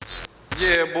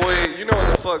Yeah, boy, you know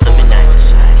what the fuck going on.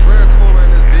 Rare Akuma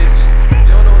in this bitch. You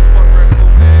don't know what the fuck Rare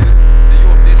Akuma is? Then you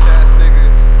a bitch ass nigga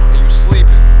and you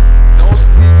sleeping. Don't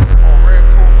sleep on Rare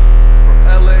Akuma. From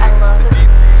LA to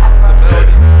DC to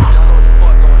Belgium. Y'all know what the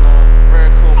fuck going on.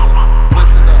 Rare Akuma,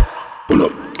 listen up. Pull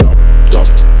up, drop,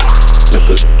 left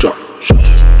the drop, shot.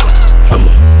 I'm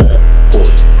a bad boy,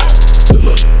 Lil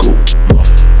Akuma.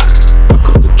 I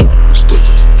got the chopstick,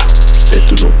 ain't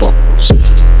do no boxing.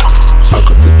 I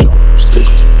got the chopstick,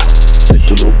 ain't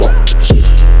do no boxing.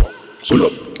 Pull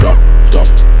up, drop,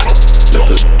 left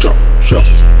the drop, shot.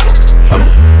 I'm a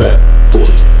bad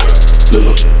boy, Lil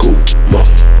Akuma.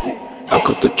 I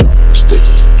got the chopstick,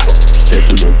 ain't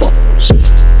do no boxing.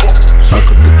 I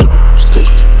got the chopstick,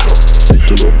 ain't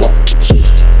do no boxing.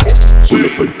 Pull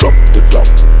up and drop the top.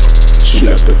 She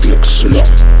like to flex a lot.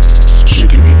 She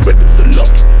give me red in the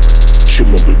lock. She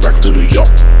move me back to the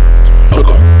yacht. I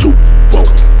got 2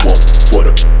 phones, 1 for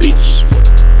the beats.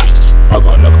 I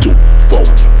got like 2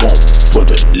 phones, 1 for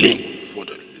the link.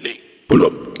 Pull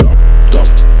up, top,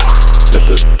 left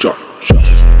the drop shot.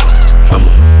 I'm a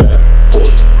bad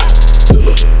boy, Lil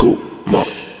Akuma.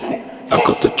 I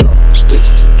got the chopstick,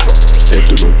 ain't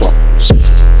do no boxing.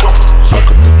 I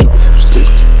got the chopstick,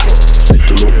 ain't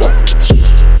do no boxing.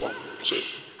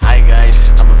 Hi guys,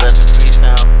 I'm about to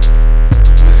freestyle.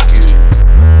 What's good?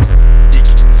 Ik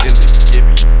zin de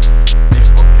kippie. Die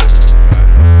fucking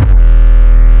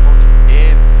fucking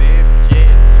 1, 2, 4,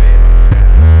 2 man.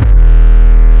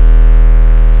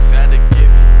 Zij de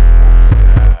kippie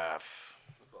overdrijf.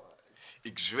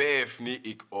 Ik zweef niet,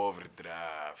 ik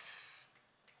overdrijf.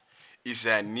 Is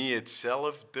hij niet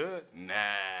hetzelfde? Nee.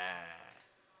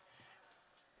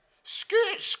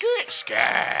 Skr.